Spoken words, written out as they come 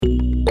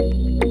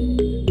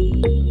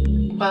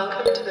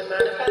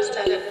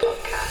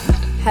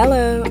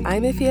Hello,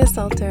 I'm Ifia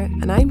Salter,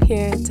 and I'm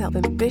here to help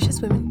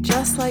ambitious women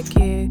just like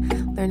you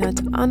learn how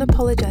to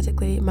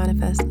unapologetically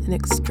manifest an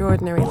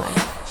extraordinary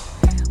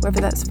life. Whether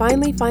that's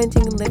finally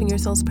finding and living your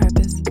soul's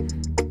purpose,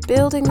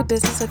 building the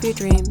business of your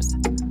dreams,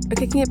 or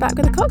kicking it back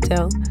with a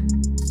cocktail.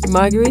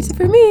 Margarita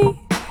for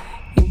me!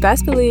 You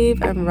best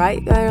believe I'm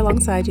right there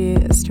alongside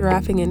you,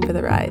 strapping in for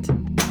the ride.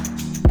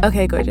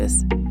 Okay,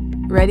 gorgeous.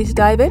 Ready to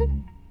dive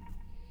in?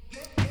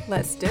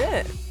 Let's do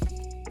it!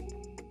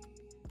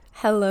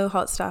 Hello,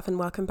 hot stuff, and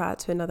welcome back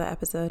to another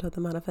episode of the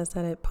Manifest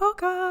Edit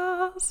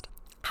podcast.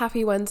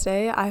 Happy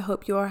Wednesday. I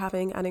hope you are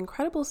having an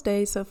incredible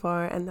day so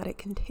far and that it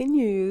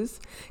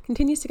continues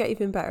to get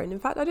even better. And in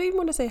fact, I don't even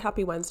want to say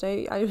happy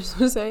Wednesday. I just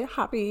want to say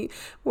happy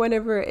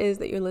whenever it is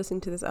that you're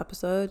listening to this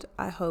episode.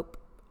 I hope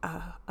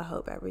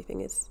everything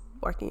is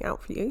working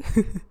out for you.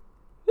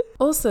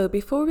 Also,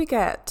 before we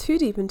get too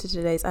deep into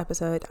today's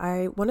episode,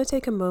 I want to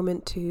take a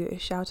moment to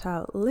shout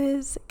out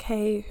Liz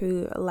K,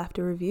 who left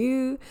a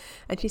review,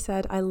 and she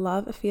said, "I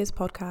love Ifia's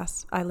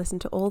podcast. I listen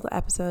to all the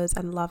episodes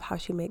and love how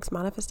she makes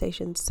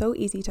manifestation so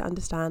easy to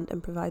understand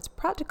and provides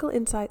practical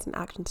insights and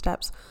action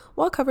steps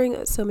while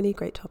covering so many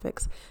great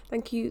topics."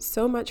 Thank you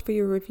so much for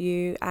your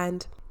review,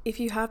 and if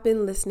you have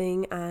been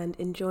listening and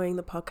enjoying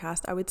the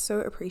podcast, I would so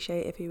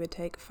appreciate if you would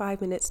take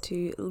 5 minutes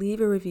to leave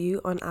a review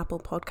on Apple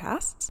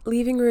Podcasts.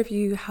 Leaving a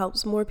review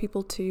helps more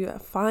people to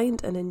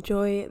find and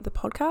enjoy the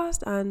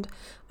podcast. And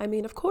I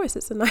mean, of course,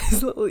 it's a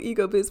nice little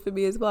ego boost for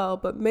me as well,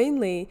 but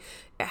mainly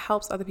it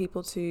helps other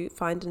people to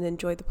find and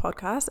enjoy the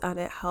podcast, and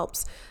it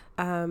helps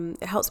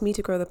me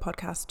to grow the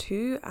podcast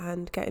too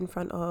and get in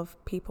front of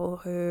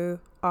people who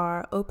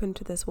are open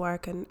to this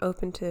work and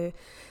open to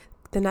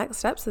the next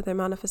steps of their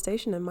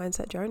manifestation and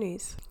mindset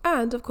journeys.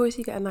 And of course,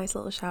 you get a nice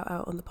little shout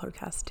out on the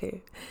podcast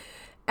too.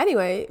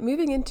 Anyway,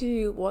 moving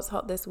into what's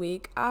hot this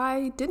week.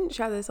 I didn't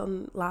share this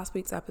on last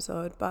week's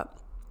episode, but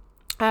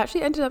I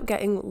actually ended up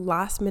getting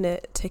last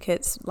minute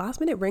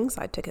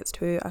ringside tickets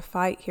to a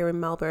fight here in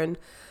Melbourne.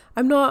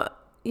 I'm not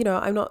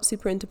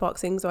super into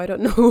boxing, so I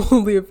don't know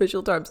all the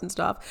official terms and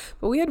stuff,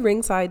 but we had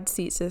ringside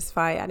seats to this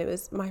fight, and it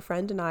was my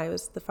friend and I. It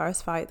was the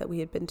first fight that we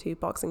had been to,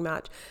 boxing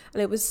match,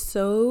 and it was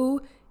so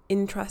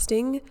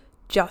interesting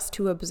just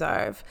to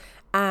observe,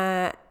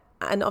 and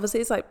obviously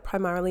it's like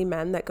primarily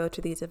men that go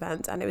to these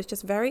events, and it was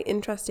just very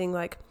interesting,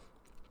 like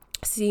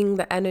seeing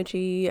the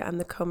energy and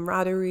the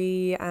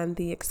camaraderie and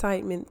the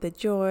excitement, the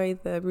joy,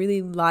 the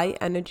really light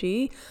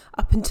energy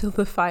up until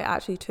the fight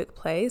actually took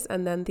place.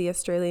 And then the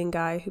Australian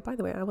guy, who, by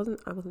the way, I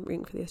wasn't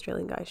rooting for the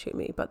Australian guy to shoot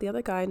me, but the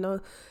other guy, no,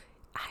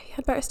 he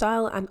had better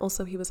style, and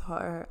also he was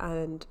hotter,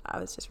 and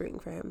I was just rooting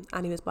for him,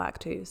 and he was black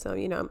too, so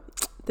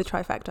the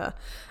trifecta.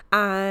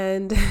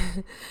 And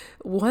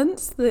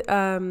once the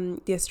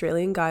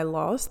Australian guy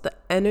lost, the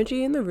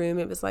energy in the room,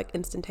 it was like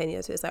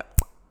instantaneous. It was like,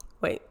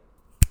 wait,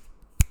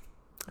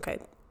 okay,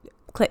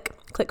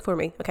 click for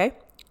me, okay?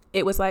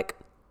 It was like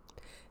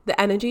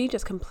the energy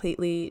just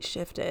completely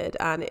shifted,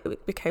 and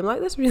it became like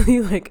this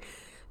really like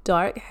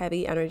dark,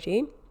 heavy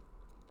energy.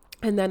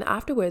 And then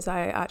afterwards,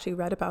 I actually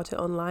read about it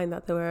online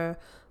that there were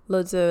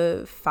loads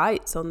of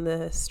fights on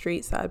the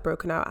streets that had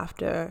broken out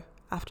after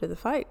the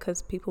fight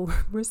because people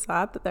were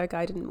sad that their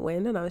guy didn't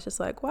win. And I was just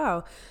like,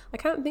 wow, I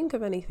can't think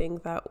of anything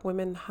that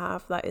women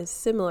have that is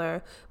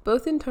similar,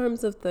 both in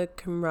terms of the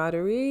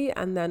camaraderie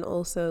and then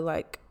also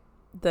like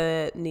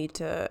the need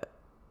to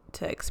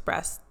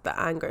express the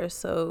anger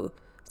so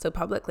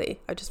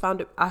publicly. I found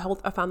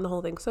the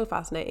whole thing so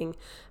fascinating.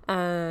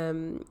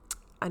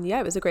 And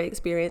yeah, it was a great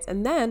experience.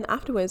 And then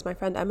afterwards, my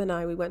friend Emma and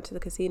I, we went to the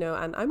casino,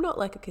 and I'm not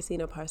like a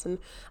casino person.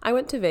 I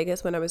went to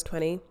Vegas when I was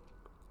 20,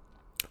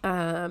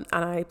 and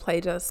I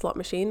played a slot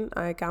machine.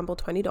 I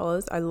gambled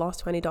 $20. I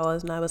lost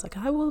 $20, and I was like,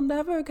 I will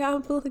never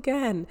gamble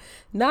again.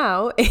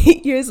 Now,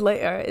 8 years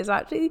later, is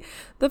actually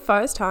the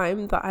first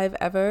time that I've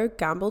ever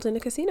gambled in a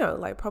casino,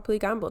 like properly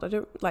gambled.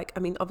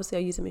 Obviously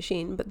I use a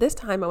machine, but this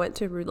time I went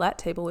to a roulette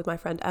table with my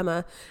friend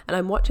Emma, and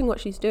I'm watching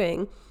what she's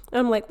doing, and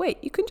I'm like, wait,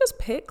 you can just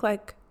pick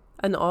like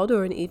an odd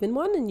or an even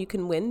one and you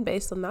can win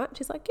based on that.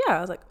 She's like, yeah.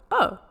 I was like,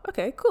 oh,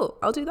 okay, cool,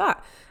 I'll do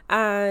that.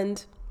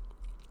 And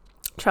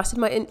trusted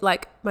my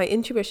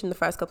intuition the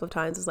first couple of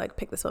times was like,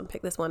 pick this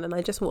one, and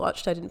I just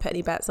watched. I didn't put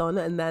any bets on,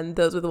 and then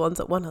those were the ones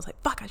that won. I was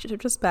like, fuck, I should have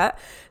just bet.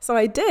 So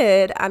I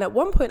did, and at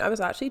one point I was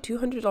actually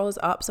 $200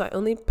 up, so I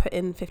only put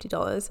in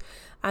 $50,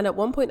 and at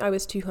one point I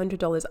was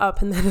 $200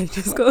 up, and then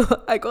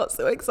I got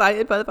so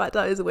excited by the fact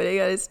that I was winning,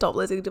 I stopped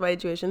listening to my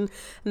intuition,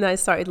 and then I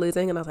started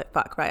losing, and I was like,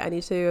 fuck, right, I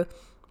need to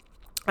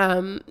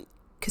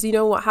because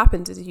what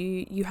happens is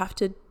you have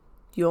to,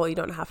 you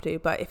don't have to,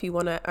 but if you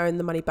want to earn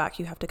the money back,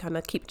 you have to kind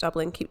of keep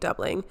doubling,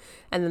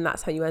 and then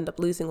that's how you end up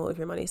losing all of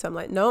your money. So I'm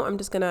like, no, I'm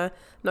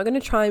not gonna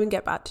try and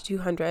get back to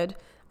 200.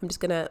 I'm just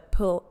gonna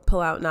pull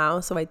out now.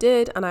 So I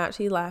did, and I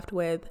actually left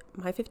with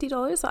my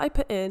 $50 that I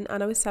put in,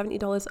 and I was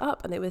 $70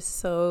 up, and it was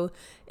so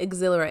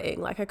exhilarating.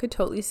 Like, I could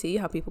totally see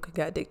how people could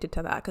get addicted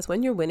to that, because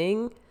when you're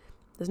winning,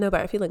 there's no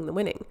better feeling than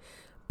winning.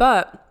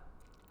 But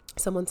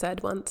someone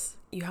said once,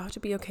 you have to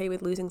be okay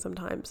with losing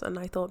sometimes, and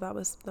I thought that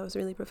was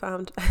really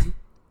profound.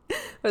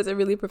 was a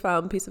really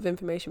profound piece of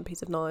information,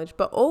 piece of knowledge.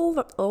 But all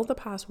the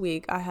past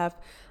week,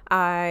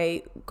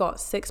 I got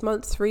 6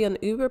 months free on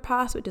Uber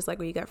Pass, which is like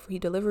where you get free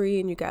delivery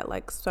and you get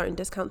like certain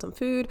discounts on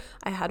food.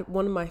 I had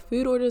one of my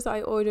food orders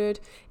I ordered.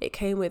 It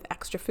came with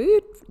extra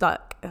food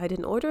that I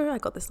didn't order. I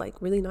got this like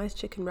really nice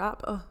chicken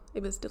wrap. Oh,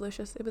 it was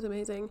delicious. It was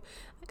amazing.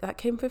 That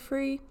came for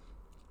free.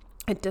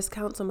 I had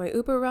discounts on my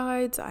Uber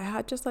rides. I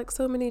had just like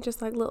so many,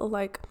 just like little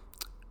like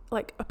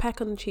a peck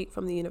on the cheek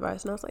from the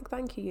universe, and I was like,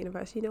 thank you,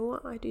 universe, you know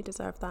what, I do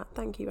deserve that.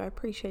 Thank you. I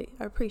appreciate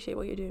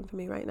what you're doing for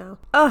me right now.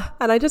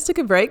 And I just took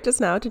a break just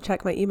now to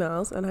check my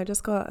emails, and I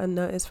just got a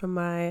notice from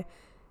my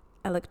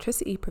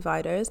electricity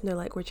providers, and they're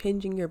like, we're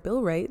changing your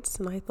bill rates.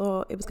 And I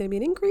thought it was going to be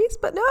an increase,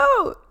 but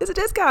no, it's a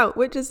discount,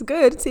 which is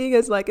good, seeing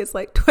as like it's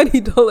like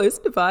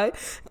 $20 to buy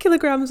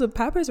kilograms of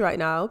peppers right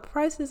now.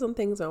 Prices on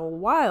things are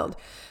wild.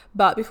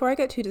 But before I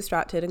get too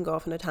distracted and go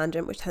off on a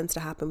tangent, which tends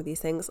to happen with these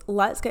things,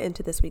 let's get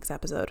into this week's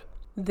episode.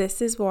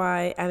 This is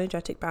why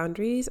energetic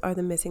boundaries are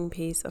the missing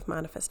piece of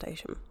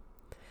manifestation.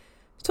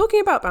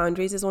 Talking about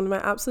boundaries is one of my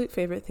absolute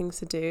favorite things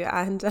to do.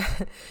 And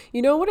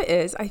you know what it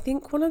is? I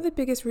think one of the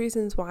biggest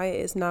reasons why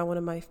it is now one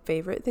of my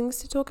favorite things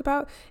to talk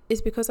about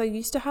is because I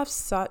used to have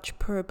such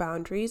poor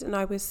boundaries and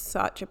I was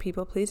such a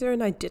people pleaser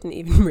and I didn't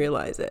even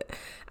realize it.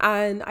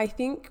 And I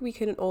think we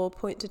can all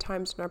point to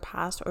times in our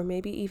past, or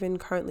maybe even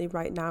currently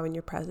right now in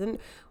your present,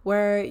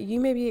 where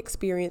you maybe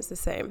experience the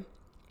same.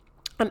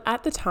 And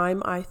at the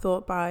time, I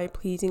thought by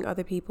pleasing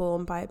other people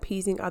and by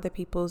appeasing other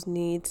people's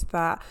needs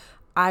that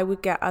I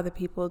would get other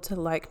people to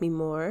like me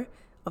more.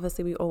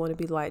 Obviously, we all want to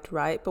be liked,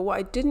 right? But what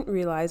I didn't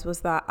realize was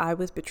that I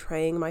was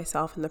betraying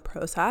myself in the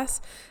process.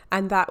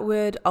 And that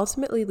would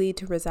ultimately lead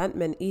to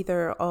resentment,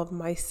 either of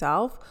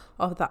myself,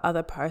 of the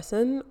other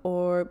person,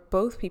 or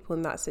both people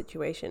in that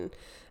situation.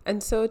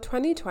 And so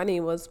 2020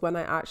 was when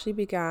I actually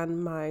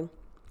began my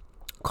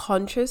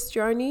conscious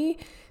journey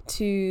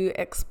to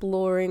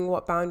exploring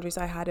what boundaries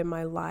I had in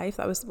my life.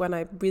 That was when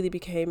I really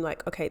became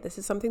like, okay, this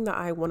is something that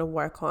I want to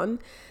work on.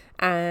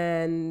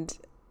 And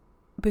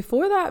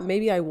before that,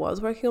 maybe I was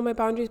working on my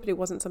boundaries, but it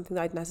wasn't something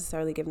that I'd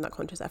necessarily given that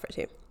conscious effort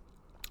to.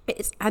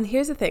 And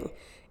here's the thing,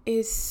 it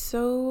is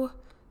so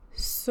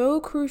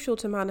crucial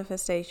to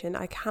manifestation.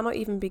 I cannot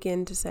even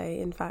begin to say,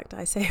 in fact,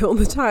 I say it all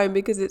the time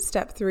because it's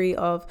step 3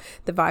 of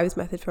the Vibes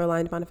method for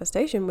aligned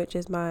manifestation, which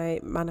is my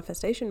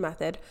manifestation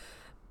method.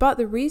 But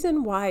the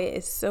reason why it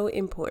is so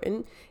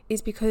important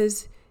is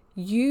because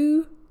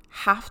you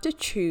have to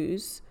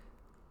choose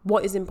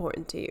what is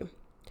important to you.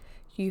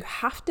 You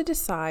have to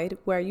decide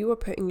where you are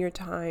putting your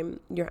time,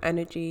 your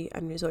energy,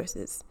 and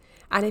resources.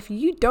 And if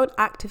you don't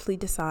actively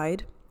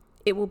decide,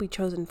 it will be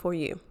chosen for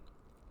you.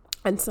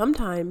 And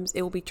sometimes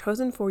it will be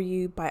chosen for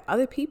you by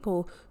other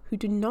people who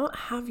do not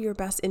have your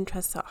best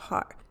interests at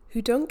heart,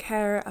 who don't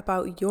care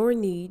about your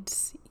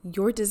needs,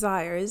 your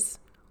desires,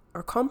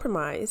 or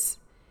compromise,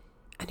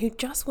 and who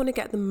just want to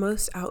get the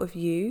most out of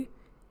you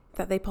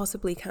that they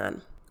possibly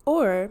can.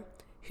 Or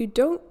who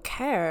don't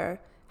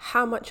care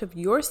how much of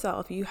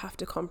yourself you have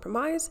to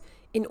compromise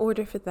in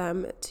order for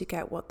them to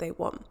get what they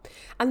want.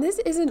 And this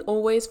isn't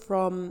always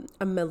from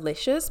a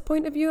malicious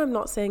point of view. I'm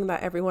not saying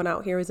that everyone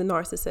out here is a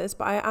narcissist,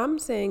 but I am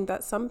saying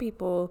that some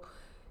people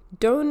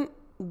don't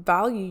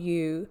value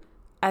you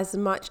as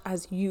much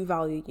as you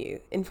value you.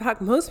 In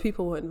fact, most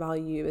people won't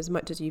value you as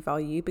much as you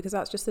value you because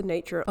that's just the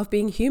nature of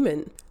being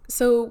human.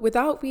 So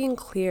without being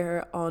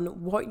clear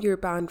on what your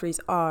boundaries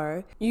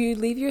are, you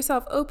leave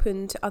yourself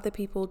open to other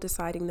people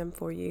deciding them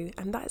for you,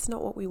 and that's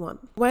not what we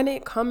want. When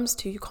it comes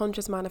to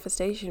conscious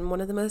manifestation, one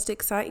of the most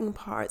exciting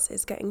parts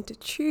is getting to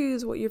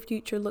choose what your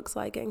future looks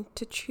like, getting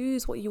to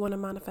choose what you want to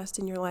manifest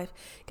in your life,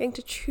 getting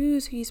to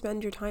choose who you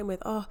spend your time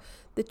with. Oh,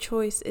 the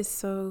choice is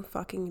so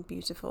fucking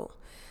beautiful.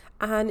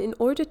 And in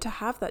order to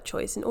have that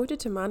choice, in order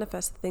to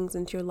manifest things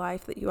into your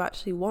life that you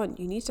actually want,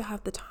 you need to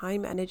have the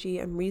time, energy,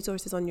 and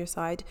resources on your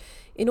side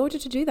in order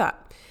to do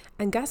that.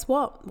 And guess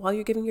what? While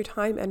you're giving your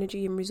time,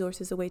 energy, and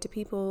resources away to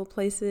people,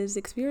 places,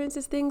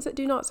 experiences, things that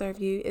do not serve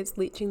you, it's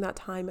leeching that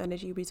time,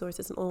 energy,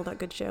 resources, and all that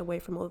good shit away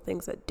from all the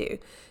things that do.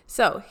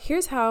 So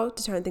here's how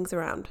to turn things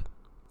around.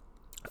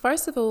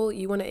 First of all,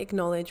 you want to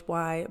acknowledge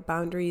why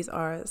boundaries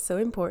are so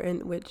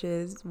important, which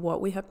is what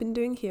we have been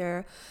doing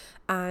here.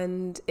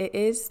 And it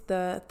is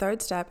the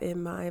 3rd step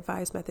in my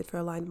Vibes method for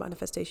aligned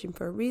manifestation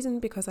for a reason,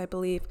 because I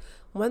believe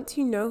once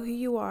you know who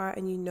you are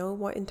and you know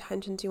what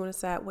intentions you want to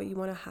set, what you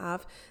want to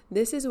have,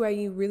 this is where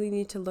you really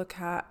need to look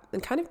at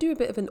and kind of do a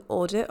bit of an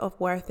audit of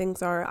where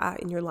things are at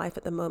in your life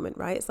at the moment,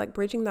 right? It's like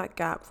bridging that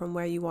gap from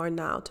where you are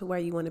now to where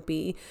you want to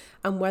be,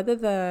 and whether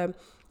the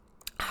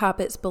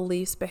habits,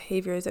 beliefs,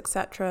 behaviors,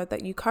 etc.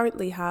 that you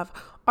currently have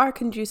are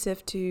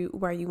conducive to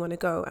where you want to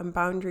go. And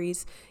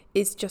boundaries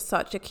is just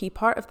such a key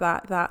part of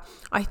that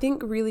I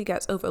think really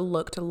gets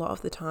overlooked a lot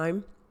of the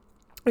time,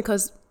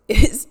 because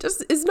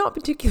it's not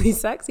particularly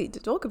sexy to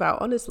talk about,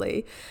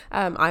 honestly.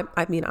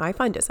 I mean, I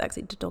find it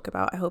sexy to talk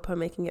about. I hope I'm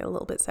making it a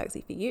little bit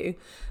sexy for you.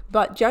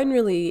 But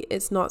generally,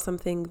 it's not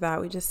something that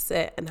we just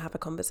sit and have a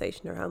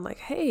conversation around like,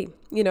 hey,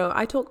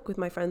 I talk with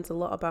my friends a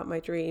lot about my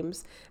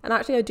dreams. And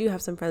actually, I do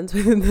have some friends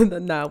with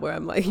them now where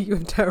I'm like, you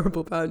have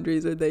terrible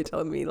boundaries. Or they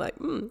tell me like,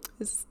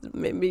 this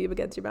maybe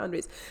against your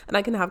boundaries. And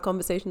I can have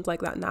conversations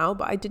like that now,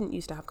 but I didn't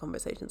used to have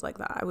conversations like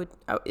that.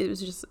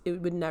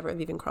 It would never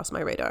have even crossed my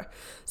radar.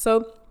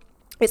 So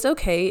it's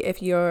okay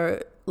if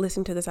you're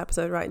listening to this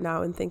episode right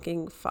now and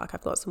thinking, fuck,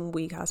 I've got some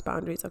weak ass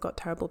boundaries. I've got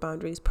terrible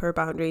boundaries, poor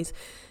boundaries.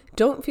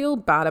 Don't feel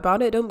bad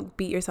about it. Don't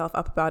beat yourself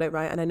up about it,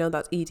 right? And I know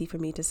that's easy for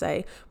me to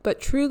say, but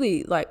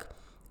truly, like,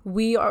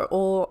 we are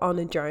all on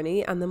a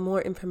journey, and the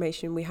more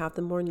information we have,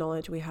 the more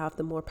knowledge we have,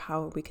 the more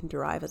power we can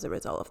derive as a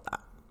result of that.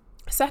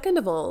 Second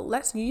of all,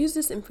 let's use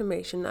this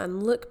information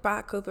and look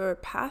back over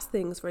past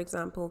things, for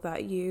example,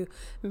 that you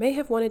may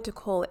have wanted to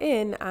call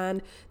in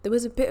and there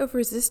was a bit of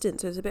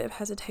resistance, there's a bit of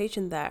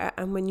hesitation there.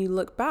 And when you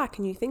look back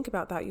and you think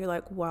about that, you're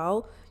like,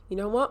 well, you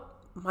know what?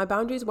 My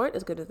boundaries weren't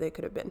as good as they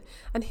could have been.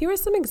 And here are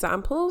some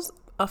examples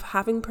of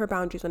having poor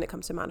boundaries when it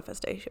comes to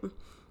manifestation.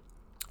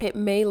 It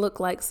may look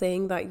like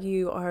saying that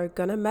you are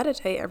going to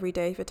meditate every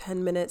day for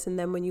 10 minutes and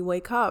then when you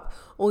wake up,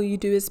 all you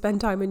do is spend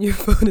time on your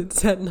phone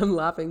instead. And I'm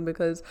laughing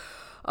because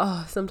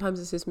sometimes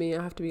it's just me.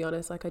 I have to be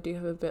honest. Like, I do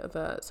have a bit of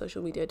a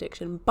social media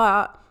addiction,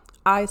 but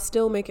I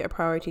still make it a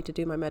priority to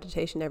do my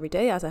meditation every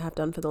day, as I have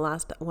done for the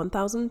last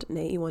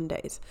 1,081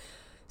 days.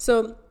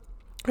 So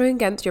going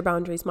against your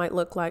boundaries might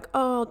look like,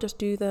 I'll just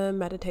do the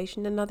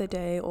meditation another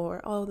day,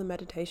 or, the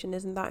meditation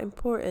isn't that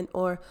important,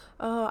 or,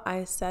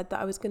 I said that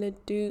I was going to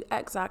do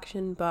X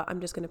action, but I'm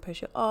just going to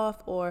push it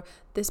off, or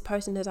this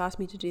person has asked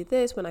me to do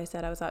this when I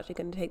said I was actually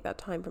going to take that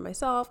time for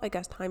myself. I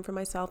guess time for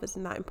myself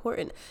isn't that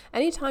important.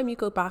 Anytime you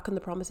go back on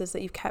the promises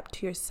that you've kept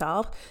to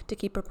yourself to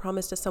keep a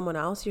promise to someone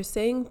else, you're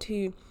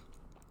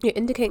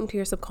indicating to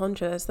your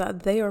subconscious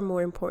that they are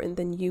more important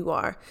than you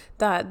are,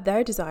 that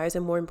their desires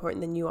are more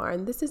important than you are.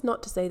 And this is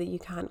not to say that you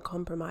can't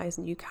compromise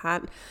and you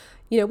can't,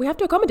 we have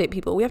to accommodate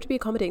people. We have to be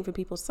accommodating for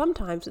people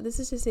sometimes. But this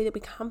is to say that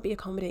we can't be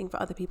accommodating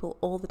for other people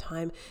all the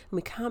time. And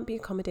we can't be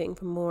accommodating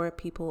for more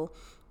people.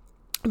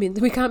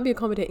 We can't be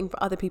accommodating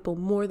for other people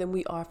more than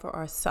we are for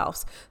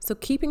ourselves. So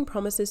keeping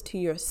promises to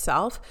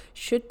yourself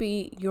should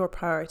be your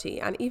priority.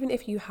 And even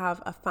if you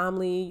have a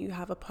family, you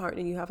have a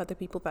partner, you have other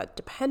people that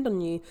depend on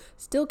you,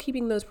 still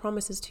keeping those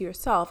promises to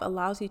yourself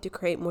allows you to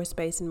create more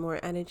space and more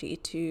energy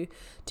to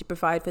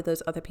provide for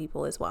those other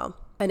people as well.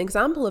 An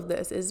example of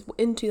this is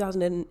in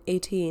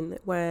 2018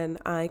 when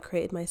I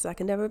created my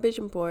second ever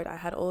vision board. I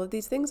had all of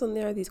these things on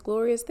there, these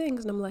glorious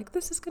things, and I'm like,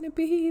 this is going to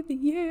be the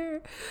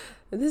year.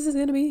 This is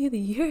going to be the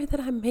year that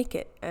I make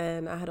it.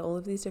 And I had all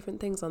of these different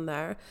things on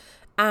there.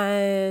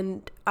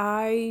 And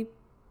I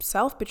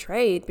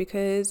self-betrayed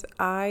because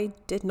I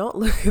did not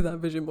look at that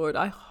vision board.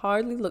 I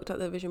hardly looked at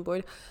the vision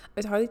board. I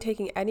was hardly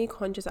taking any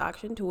conscious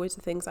action towards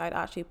the things I'd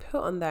actually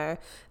put on there.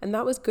 And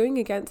that was going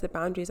against the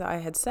boundaries that I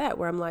had set,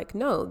 where I'm like,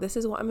 no, this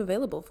is what I'm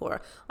available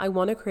for. I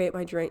want to create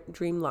my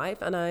dream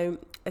life, and I'm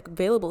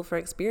available for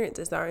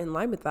experiences that are in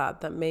line with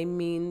that. That may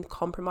mean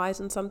compromise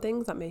on some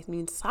things, that may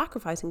mean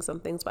sacrificing some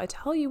things. But I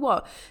tell you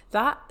what,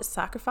 that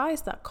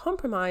sacrifice, that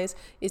compromise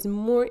is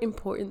more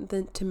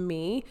important to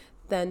me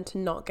than to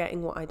not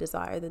getting what I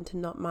desire, than to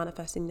not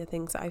manifesting the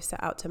things that I've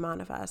set out to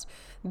manifest.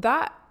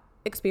 That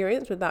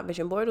experience with that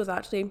vision board was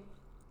actually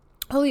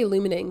wholly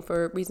illuminating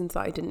for reasons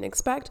that I didn't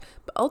expect,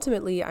 but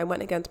ultimately I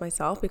went against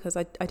myself because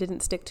I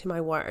didn't stick to my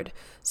word.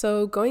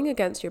 So going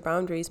against your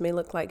boundaries may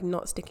look like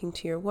not sticking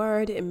to your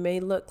word. It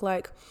may look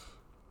like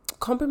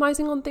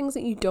compromising on things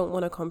that you don't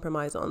want to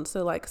compromise on.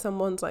 So like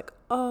someone's like,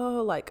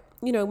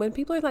 when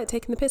people are like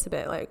taking the piss a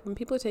bit, like when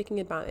people are taking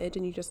advantage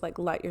and you just like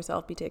let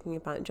yourself be taken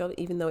advantage of,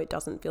 even though it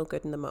doesn't feel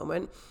good in the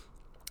moment.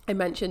 I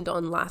mentioned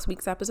on last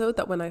week's episode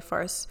that when I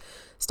first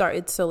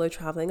started solo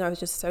traveling, I was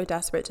just so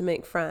desperate to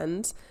make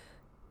friends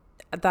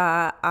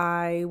that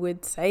I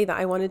would say that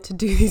I wanted to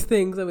do these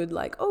things. I would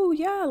like,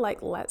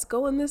 let's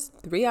go on this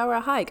 3-hour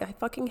hike. I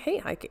fucking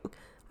hate hiking.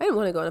 I didn't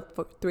want to go on a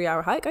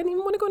 3-hour hike. I didn't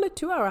even want to go on a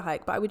 2-hour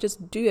hike, but I would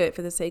just do it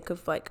for the sake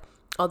of like,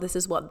 this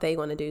is what they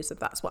want to do, so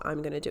that's what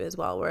I'm going to do as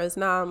well. Whereas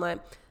now I'm like,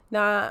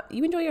 nah,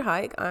 you enjoy your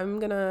hike. I'm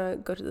going to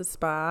go to the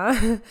spa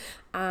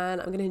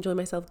and I'm going to enjoy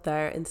myself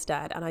there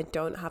instead. And I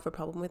don't have a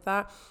problem with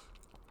that,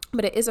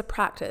 but it is a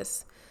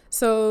practice.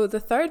 So the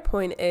third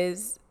point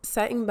is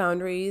setting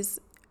boundaries.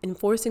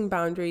 Enforcing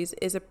boundaries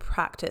is a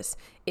practice.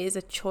 It is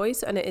a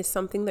choice, and it is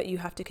something that you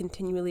have to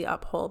continually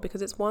uphold,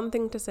 because it's one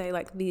thing to say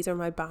like, these are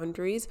my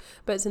boundaries,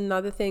 but it's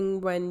another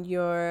thing when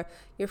your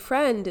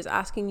friend is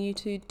asking you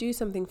to do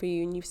something for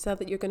you and you've said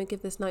that you're going to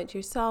give this night to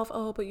yourself.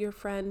 But your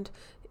friend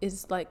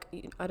is like,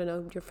 I don't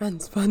know, your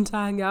friend's fun to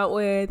hang out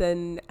with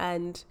and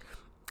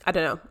I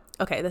don't know.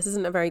 Okay, this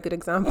isn't a very good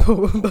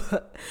example,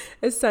 but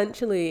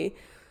essentially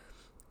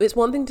it's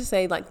one thing to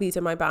say like, these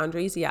are my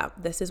boundaries. Yeah,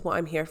 this is what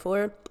I'm here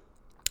for.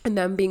 And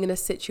then being in a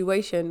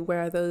situation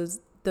where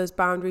those those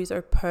boundaries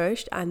are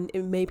pushed, and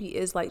it maybe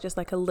is like just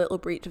like a little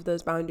breach of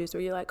those boundaries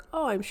where you're like,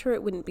 oh, I'm sure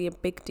it wouldn't be a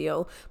big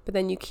deal, but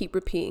then you keep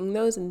repeating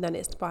those and then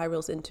it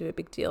spirals into a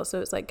big deal. So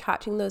it's like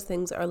catching those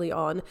things early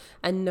on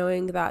and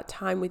knowing that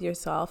time with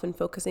yourself and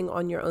focusing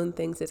on your own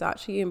things is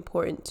actually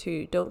important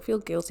too. Don't feel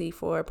guilty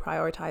for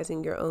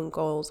prioritizing your own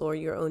goals or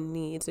your own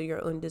needs or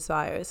your own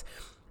desires.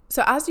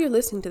 So as you're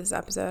listening to this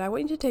episode, I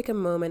want you to take a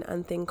moment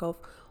and think of,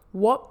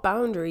 what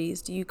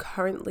boundaries do you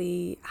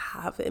currently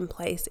have in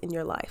place in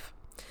your life?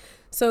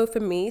 So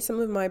for me, some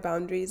of my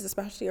boundaries,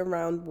 especially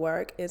around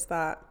work, is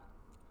that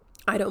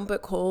I don't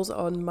book calls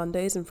on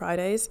Mondays and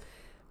Fridays.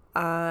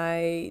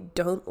 I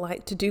don't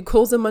like to do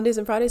calls on Mondays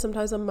and Fridays.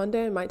 Sometimes on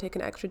Monday, I might take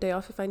an extra day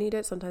off if I need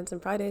it. Sometimes on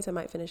Fridays, I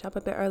might finish up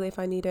a bit early if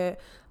I need it.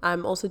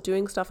 I'm also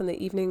doing stuff in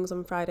the evenings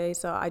on Friday.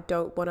 So I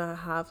don't want to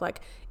have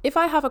if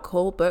I have a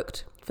call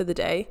booked for the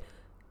day,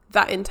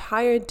 that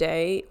entire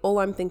day, all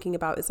I'm thinking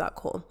about is that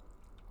call.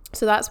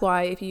 So that's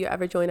why if you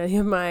ever join any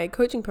of my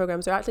coaching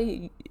programs, they're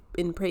actually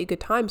in pretty good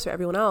times for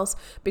everyone else,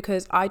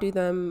 because I do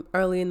them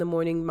early in the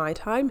morning, my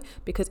time,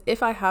 because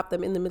if I have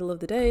them in the middle of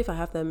the day, if I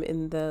have them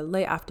in the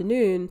late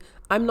afternoon,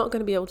 I'm not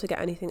going to be able to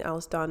get anything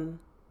else done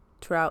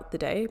throughout the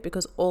day,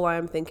 because all I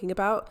am thinking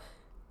about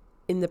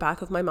in the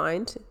back of my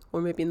mind,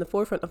 or maybe in the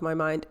forefront of my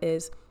mind,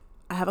 is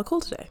I have a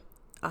call today.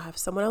 I have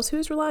someone else who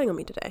is relying on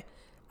me today.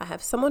 I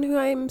have someone who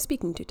I'm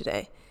speaking to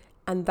today.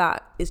 And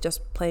that is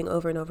just playing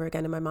over and over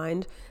again in my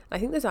mind. I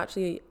think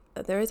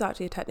there is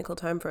actually a technical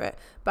term for it,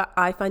 but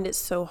I find it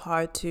so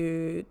hard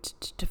to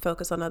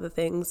focus on other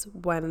things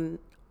when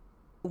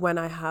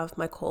I have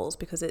my calls,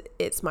 because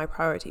it's my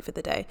priority for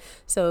the day.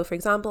 So for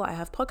example, I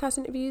have podcast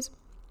interviews.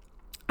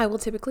 I will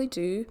typically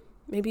do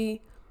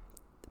maybe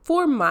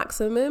 4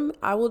 maximum.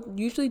 I will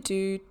usually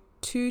do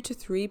 2 to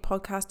 3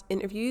 podcast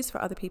interviews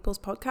for other people's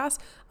podcasts.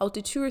 I'll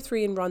do 2 or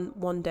 3 in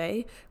one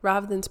day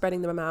rather than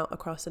spreading them out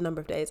across a number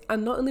of days.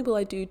 And not only will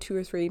I do 2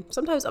 or 3,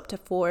 sometimes up to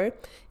 4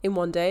 in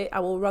one day,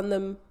 I will run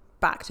them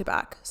back to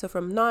back. So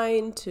from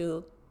 9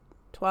 to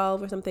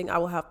 12 or something, I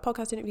will have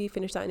podcast interview,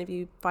 finish that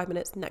interview, 5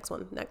 minutes, next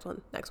one.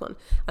 And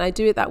I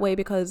do it that way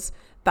because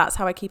that's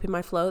how I keep in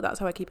my flow. That's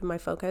how I keep in my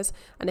focus.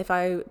 And if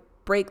I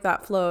break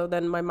that flow,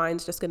 then my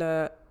mind's just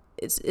gonna,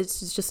 it's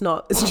just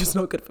not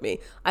good for me.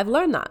 I've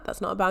learned that.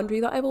 That's not a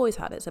boundary that I've always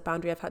had. It's a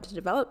boundary I've had to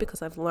develop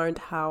because I've learned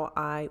how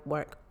I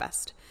work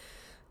best.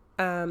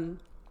 Another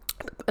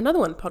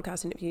one,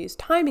 podcast interviews,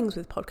 timings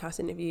with podcast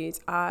interviews.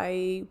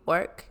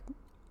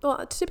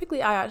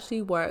 Typically I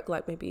actually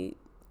work maybe,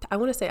 I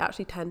want to say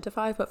actually 10 to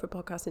 5, but for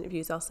podcast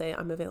interviews, I'll say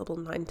I'm available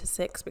 9 to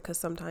 6 because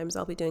sometimes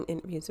I'll be doing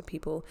interviews with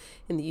people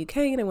in the UK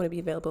and I want to be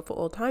available for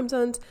all time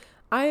zones.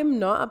 I am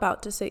not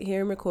about to sit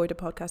here and record a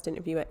podcast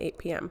interview at 8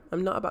 p.m.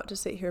 I'm not about to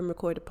sit here and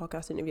record a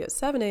podcast interview at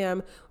 7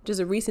 a.m., which is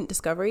a recent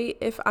discovery.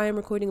 If I am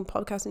recording a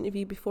podcast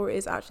interview before it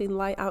is actually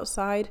light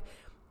outside,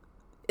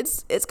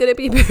 it's going to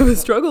be a bit of a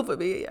struggle for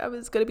me.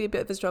 It's going to be a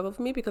bit of a struggle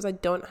for me because I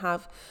don't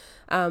have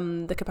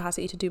the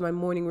capacity to do my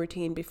morning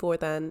routine before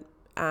then,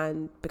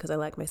 and because I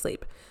like my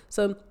sleep.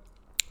 So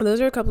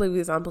those are a couple of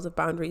examples of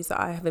boundaries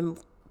that I have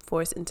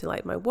enforced into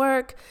my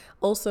work.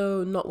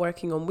 Also not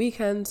working on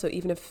weekends. So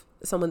even if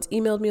someone's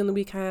emailed me on the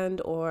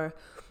weekend, or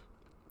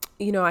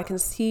I can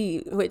see,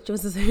 which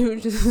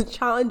was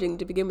challenging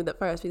to begin with at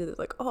first, because it's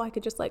I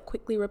could just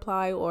quickly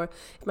reply. Or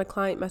if my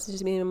client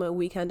messages me on my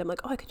weekend, I'm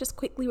I could just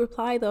quickly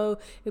reply though.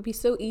 It would be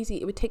so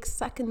easy. It would take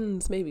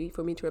seconds maybe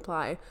for me to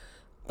reply.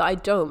 But I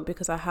don't,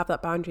 because I have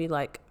that boundary.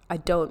 I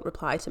don't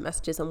reply to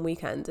messages on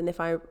weekends. And if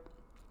I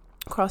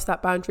cross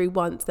that boundary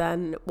once,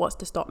 then what's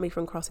to stop me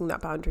from crossing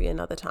that boundary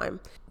another time?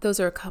 Those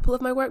are a couple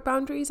of my work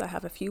boundaries. I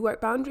have a few work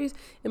boundaries.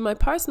 In my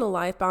personal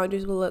life,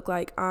 boundaries will look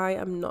like I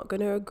am not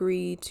going to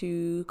agree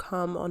to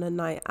come on a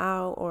night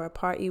out or a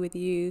party with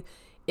you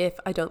if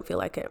I don't feel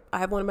like it. I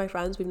have one of my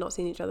friends, we've not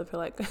seen each other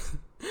for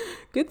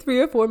good 3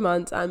 or 4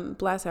 months, and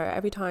bless her,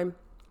 every time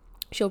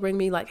she'll bring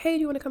me hey, do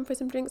you want to come for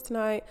some drinks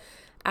tonight?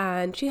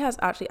 And she has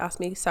actually asked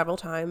me several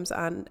times,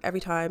 and every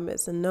time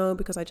it's a no,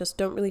 because I just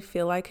don't really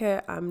feel like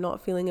it. I'm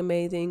not feeling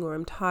amazing, or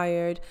I'm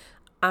tired.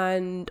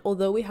 And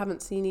although we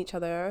haven't seen each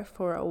other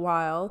for a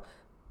while,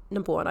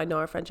 number one, I know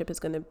our friendship is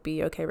going to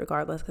be okay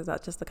regardless, because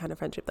that's just the kind of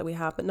friendship that we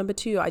have. But number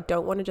two, I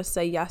don't want to just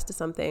say yes to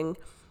something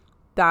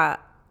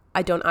that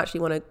I don't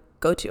actually want to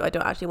go to. I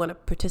don't actually want to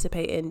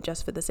participate in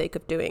just for the sake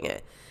of doing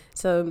it.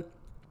 So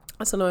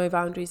that's one of my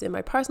boundaries in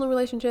my personal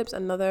relationships.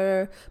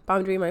 Another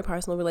boundary in my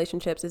personal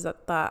relationships is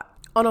that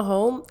on a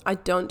whole, I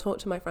don't talk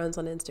to my friends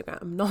on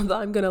Instagram. Not that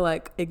I'm going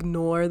to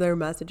ignore their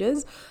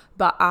messages,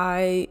 but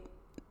I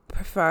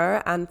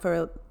prefer, and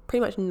for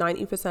pretty much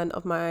 90%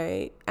 of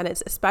my, and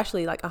it's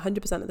especially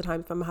 100% of the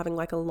time, if I'm having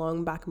a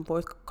long back and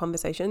forth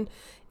conversation,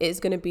 it's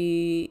going to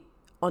be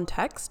on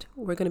text.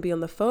 We're going to be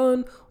on the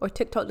phone, or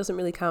TikTok doesn't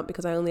really count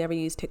because I only ever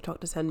use TikTok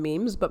to send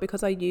memes. But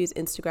because I use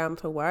Instagram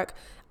for work,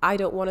 I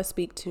don't want to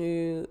speak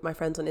to my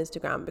friends on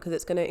Instagram because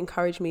it's going to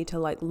encourage me to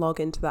log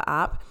into the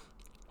app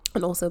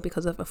and also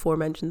because of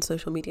aforementioned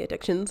social media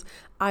addictions,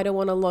 I don't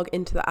want to log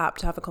into the app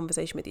to have a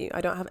conversation with you.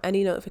 I don't have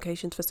any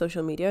notifications for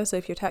social media. So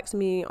if you're texting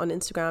me on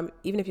Instagram,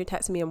 even if you're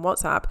texting me on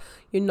WhatsApp,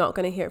 you're not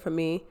going to hear from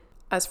me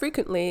as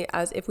frequently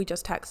as if we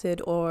just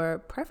texted,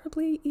 or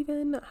preferably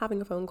even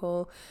having a phone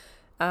call.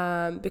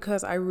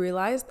 Because I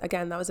realized,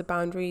 again, that was a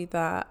boundary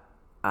that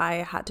I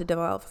had to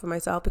develop for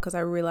myself, because I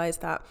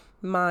realized that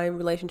my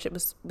relationship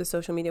with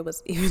social media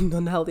was even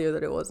unhealthier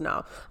than it was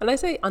now. And I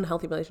say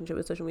unhealthy relationship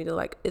with social media,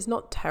 like it's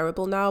not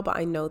terrible now, but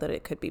I know that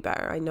it could be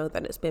better. I know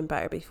that it's been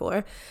better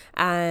before.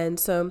 And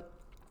so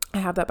I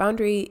have that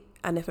boundary.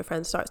 And if a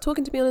friend starts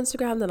talking to me on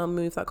Instagram, then I'll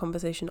move that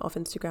conversation off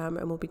Instagram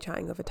and we'll be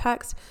chatting over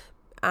text.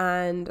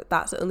 And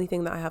that's the only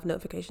thing that I have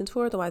notifications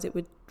for. Otherwise it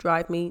would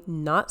drive me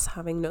nuts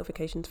having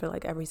notifications for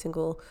like every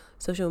single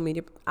social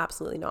media.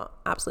 Absolutely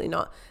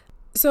not.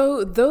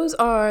 So those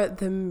are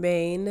the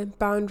main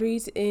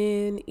boundaries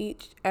in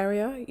each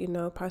area,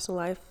 personal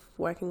life,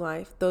 working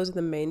life. Those are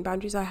the main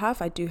boundaries I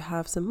have. I do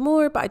have some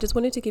more, but I just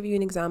wanted to give you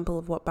an example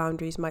of what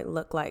boundaries might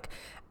look like.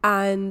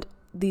 And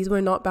these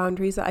were not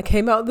boundaries that I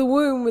came out of the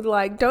womb with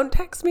like, don't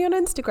text me on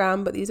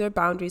Instagram, but these are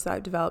boundaries that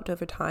I've developed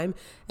over time.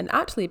 And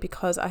actually,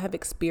 because I have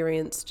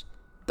experienced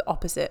the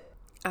opposite.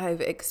 I've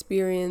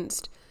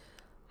experienced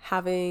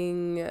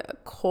having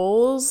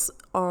calls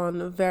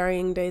on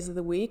varying days of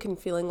the week and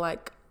feeling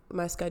like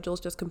my schedule's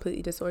just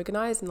completely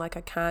disorganized and like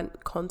I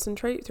can't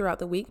concentrate throughout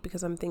the week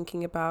because I'm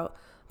thinking about,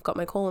 I've got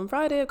my call on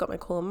Friday, I've got my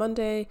call on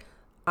Monday.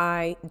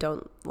 I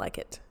don't like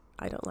it.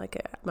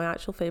 My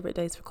actual favorite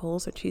days for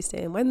calls are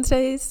Tuesday and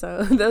Wednesdays.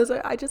 So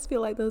I just feel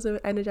like those are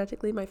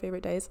energetically my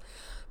favorite days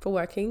for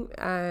working.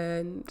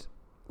 And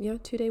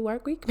 2-day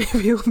work week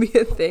maybe will be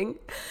a thing.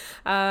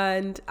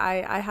 And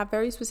I have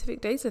very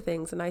specific days of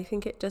things. And I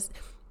think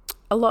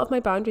a lot of my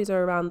boundaries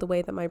are around the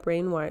way that my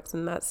brain works,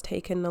 and that's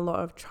taken a lot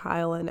of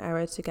trial and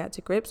error to get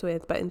to grips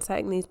with. But in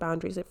setting these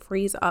boundaries, it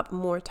frees up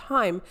more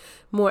time,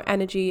 more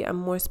energy, and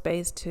more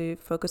space to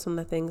focus on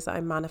the things that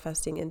I'm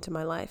manifesting into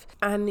my life.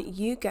 And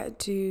you get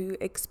to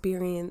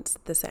experience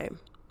the same.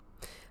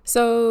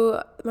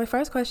 So my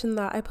first question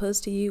that I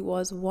posed to you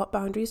was, what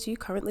boundaries do you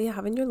currently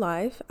have in your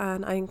life?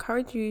 And I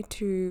encourage you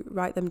to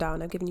write them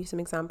down. I've given you some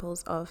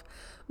examples of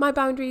my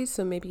boundaries.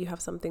 So maybe you have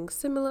something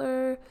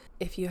similar.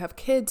 If you have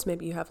kids,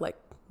 maybe you have like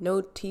no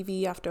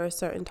TV after a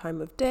certain time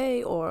of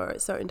day, or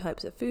certain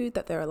types of food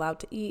that they're allowed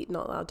to eat,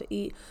 not allowed to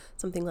eat,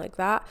 something like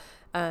that.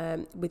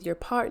 With your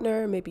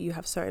partner, maybe you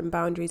have certain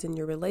boundaries in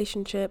your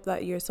relationship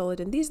that you're solid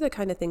in. These are the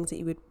kind of things that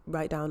you would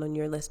write down on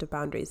your list of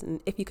boundaries.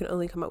 And if you can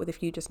only come up with a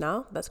few just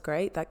now, that's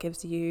great. That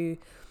gives you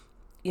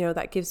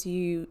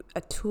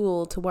a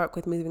tool to work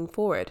with moving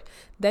forward.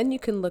 Then you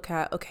can look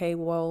at, okay,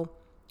 well,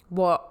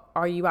 what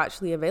are you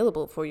actually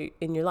available for you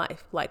in your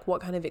life? Like,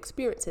 what kind of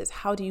experiences?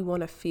 How do you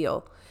want to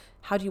feel?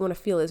 How do you want to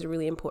feel is a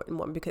really important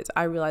one, because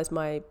I realized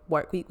my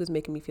work week was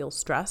making me feel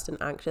stressed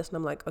and anxious. And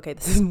I'm like, okay,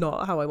 this is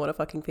not how I want to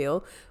fucking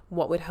feel.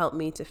 What would help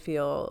me to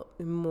feel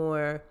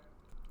more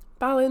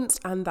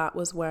balanced? And that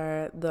was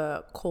where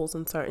the calls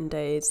on certain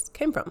days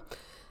came from.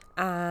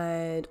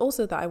 And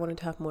also that I wanted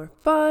to have more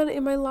fun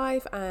in my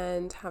life,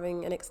 and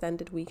having an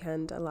extended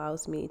weekend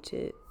allows me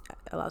to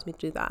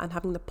do that, and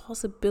having the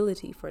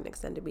possibility for an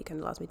extended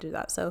weekend allows me to do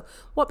that. So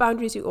what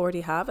boundaries you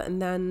already have,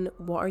 and then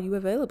what are you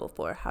available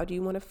for? How do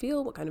you want to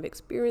feel? What kind of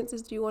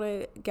experiences do you want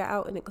to get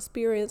out and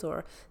experience,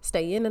 or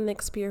stay in an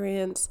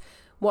experience?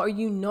 What are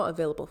you not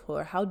available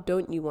for? How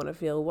don't you want to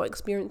feel? What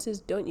experiences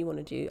don't you want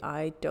to do?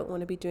 I don't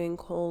want to be doing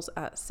calls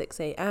at 6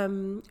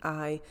 a.m.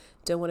 I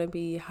don't want to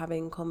be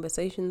having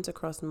conversations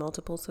across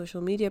multiple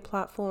social media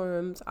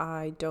platforms.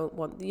 I don't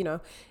want,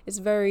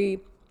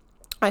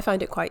 I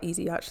find it quite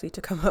easy actually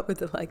to come up with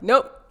the like,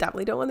 nope,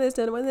 definitely don't want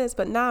this.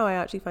 But now I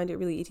actually find it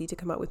really easy to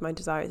come up with my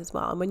desires as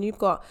well. And when you've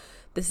got,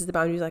 this is the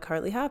boundaries I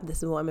currently have,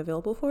 this is what I'm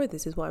available for,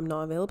 this is what I'm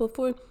not available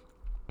for,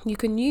 you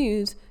can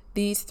use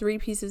these 3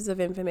 pieces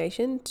of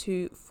information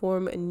to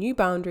form new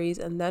boundaries.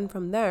 And then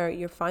from there,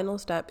 your final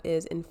step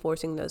is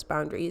enforcing those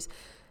boundaries.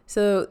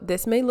 So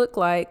this may look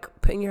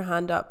like putting your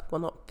hand up, well,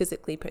 not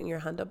physically putting your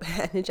hand up,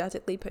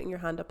 energetically putting your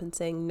hand up and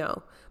saying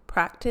no.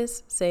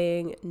 Practice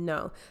saying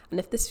no. And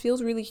if this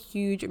feels really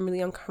huge and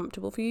really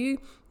uncomfortable for you,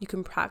 you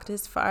can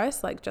practice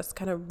first, like just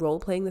kind of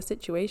role playing the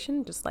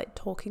situation, just like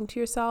talking to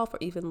yourself, or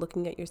even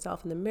looking at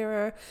yourself in the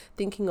mirror,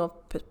 thinking of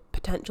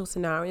potential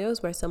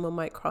scenarios where someone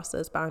might cross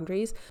those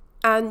boundaries.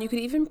 And you could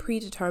even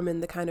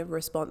predetermine the kind of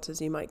responses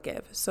you might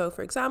give. So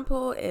for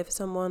example, if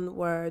someone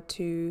were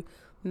to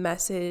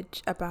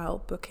message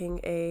about booking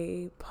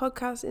a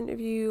podcast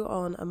interview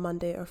on a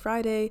Monday or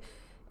Friday,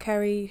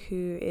 Kerry,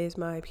 who is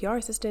my PR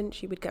assistant,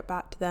 she would get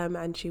back to them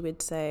and she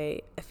would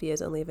say, Afia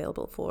is only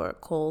available for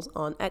calls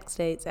on X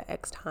dates at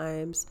X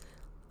times.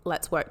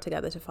 Let's work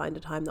together to find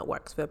a time that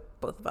works for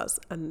both of us.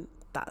 And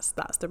that's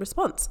the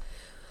response.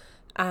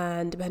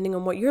 And depending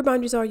on what your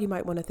boundaries are, you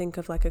might want to think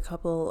of like a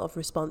couple of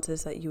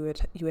responses that you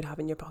would have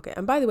in your pocket.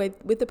 And by the way,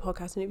 with the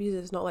podcast interviews,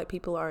 it's not like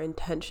people are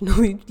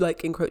intentionally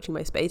like encroaching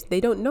my space.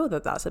 They don't know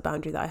that that's a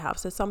boundary that I have.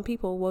 So some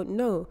people won't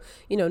know,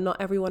 not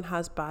everyone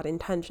has bad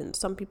intentions.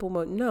 Some people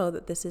won't know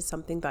that this is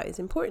something that is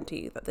important to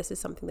you, that this is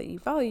something that you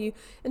value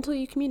until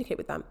you communicate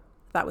with them.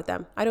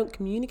 I don't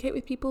communicate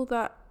with people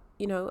that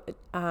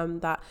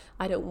that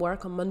I don't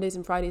work on Mondays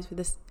and Fridays for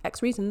this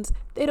X reasons.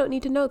 They don't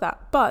need to know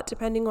that. But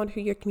depending on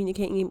who you're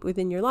communicating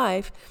within your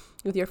life,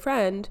 with your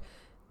friend,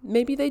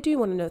 maybe they do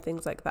want to know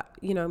things like that.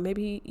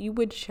 Maybe you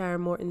would share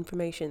more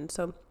information.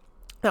 So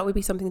that would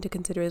be something to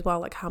consider as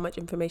well. Like, how much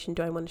information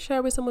do I want to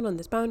share with someone on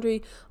this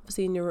boundary?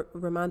 Obviously, in your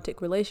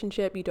romantic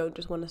relationship, you don't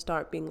just want to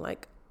start being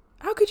like,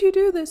 how could you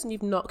do this? And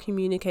you've not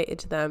communicated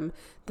to them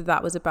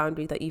that was a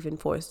boundary that you've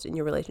enforced in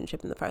your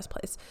relationship in the first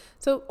place.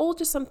 So all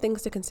just some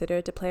things to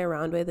consider, to play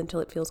around with until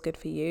it feels good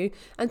for you.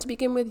 And to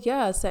begin with,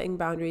 setting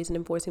boundaries and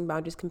enforcing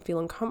boundaries can feel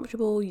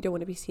uncomfortable. You don't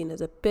want to be seen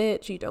as a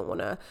bitch. You don't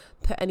want to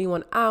put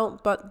anyone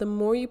out. But the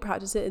more you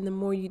practice it and the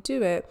more you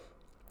do it,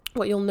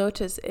 what you'll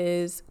notice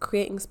is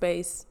creating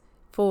space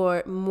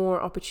for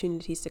more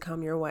opportunities to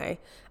come your way.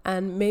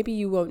 And maybe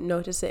you won't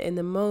notice it in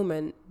the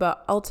moment,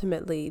 but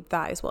ultimately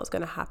that is what's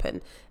going to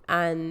happen.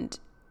 And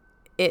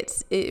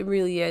it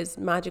really is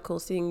magical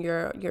seeing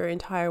your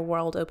entire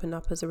world open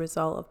up as a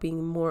result of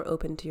being more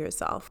open to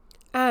yourself.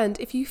 And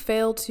if you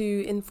fail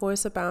to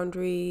enforce a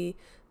boundary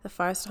the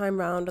first time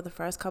round or the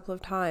first couple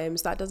of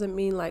times, that doesn't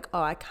mean like,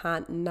 oh, I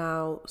can't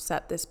now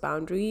set this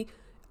boundary.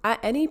 At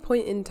any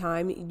point in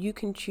time, you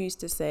can choose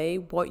to say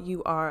what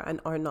you are and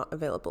are not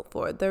available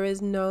for. There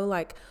is no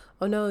like,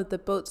 oh no, the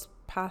boat's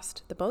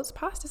passed. The boat's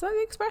passed? Is that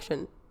the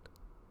expression?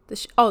 The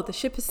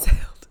ship has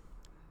sailed.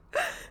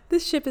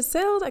 This ship has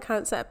sailed. I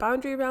can't set a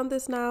boundary around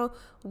this now.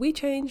 We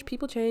change,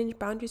 people change,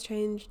 boundaries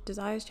change,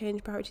 desires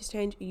change, priorities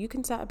change. You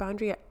can set a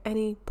boundary at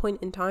any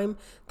point in time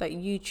that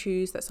you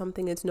choose that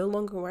something is no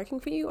longer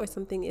working for you or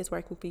something is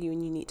working for you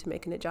and you need to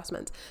make an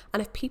adjustment.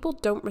 And if people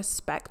don't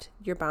respect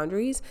your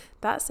boundaries,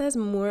 that says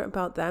more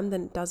about them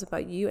than it does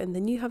about you. And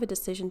then you have a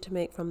decision to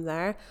make from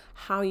there,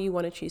 how you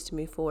want to choose to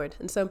move forward.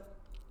 And so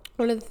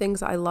one of the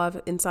things I love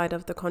inside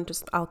of the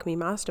Conscious Alchemy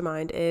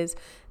Mastermind is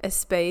a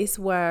space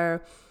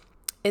where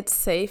it's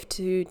safe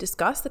to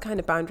discuss the kind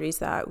of boundaries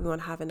that we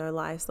want to have in our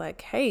lives.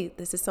 Like, hey,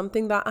 this is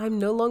something that I'm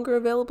no longer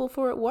available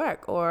for at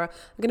work, or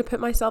I'm going to put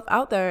myself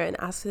out there and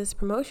ask for this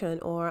promotion,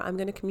 or I'm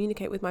going to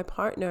communicate with my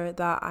partner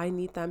that I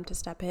need them to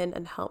step in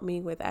and help me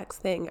with X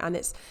thing. And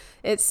it's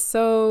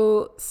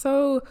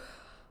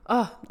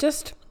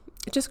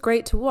just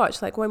great to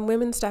watch. Like, when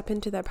women step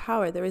into their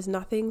power, there is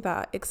nothing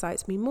that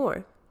excites me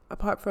more,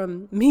 apart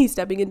from me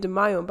stepping into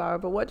my own power.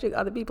 But watching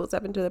other people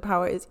step into their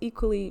power is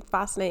equally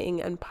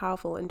fascinating and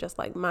powerful and just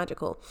like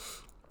magical.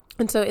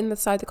 And so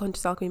inside the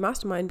Conscious Alchemy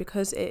Mastermind,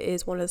 because it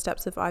is one of the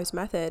steps of Vibes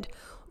Method,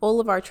 all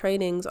of our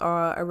trainings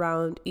are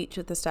around each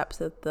of the steps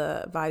of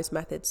the Vibes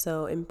Method.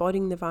 So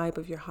embodying the vibe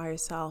of your higher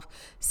self,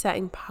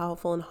 setting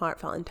powerful and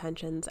heartfelt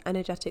intentions,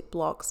 energetic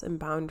blocks and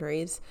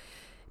boundaries,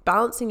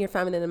 balancing your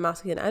feminine and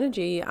masculine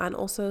energy, and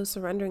also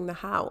surrendering the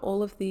how.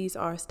 All of these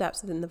are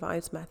steps within the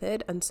Vibes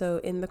Method. And so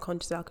in the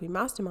Conscious Alchemy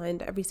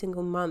Mastermind, every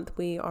single month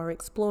we are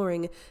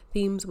exploring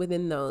themes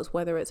within those,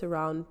 whether it's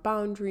around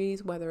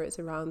boundaries, whether it's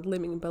around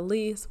limiting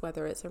beliefs,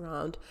 whether it's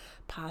around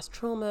past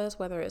traumas,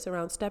 whether it's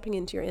around stepping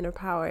into your inner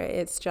power.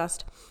 It's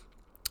just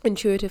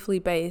intuitively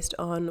based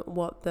on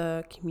what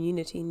the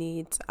community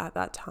needs at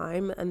that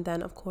time, and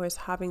then of course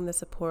having the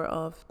support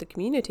of the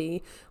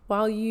community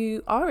while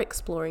you are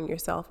exploring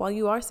yourself, while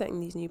you are setting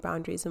these new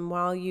boundaries, and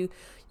while you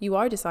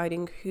are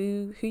deciding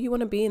who you want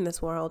to be in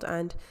this world.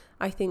 And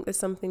I think there's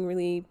something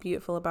really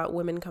beautiful about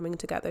women coming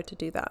together to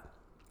do that.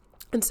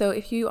 And so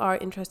if you are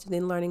interested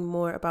in learning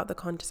more about the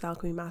Conscious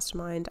Alchemy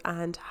Mastermind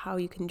and how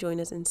you can join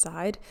us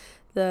inside,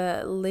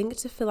 the link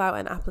to fill out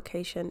an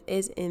application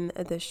is in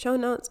the show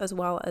notes, as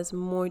well as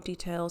more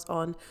details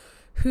on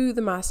who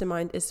the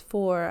mastermind is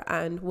for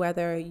and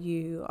whether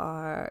you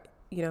are,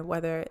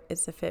 whether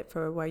it's a fit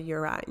for where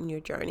you're at in your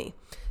journey.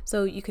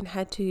 So you can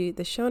head to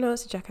the show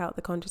notes to check out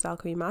the Conscious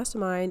Alchemy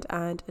Mastermind.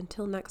 And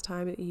until next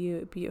time,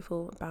 you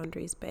beautiful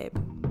boundaries, babe.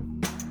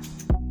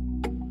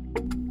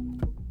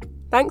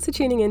 Thanks for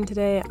tuning in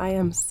today. I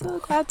am so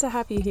glad to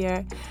have you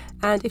here.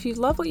 And if you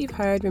love what you've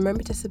heard,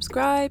 remember to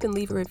subscribe and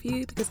leave a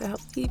review, because it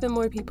helps even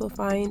more people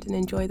find and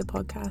enjoy the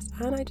podcast.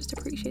 And I just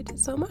appreciate it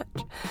so much.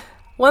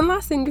 One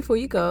last thing before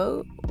you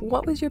go.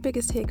 What was your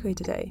biggest takeaway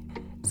today?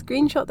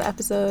 Screenshot the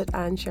episode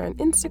and share on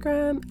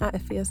Instagram at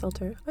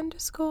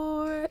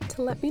 @AfiaSalter_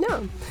 to let me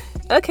know.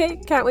 Okay,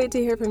 can't wait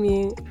to hear from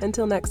you.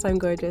 Until next time,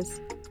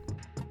 gorgeous.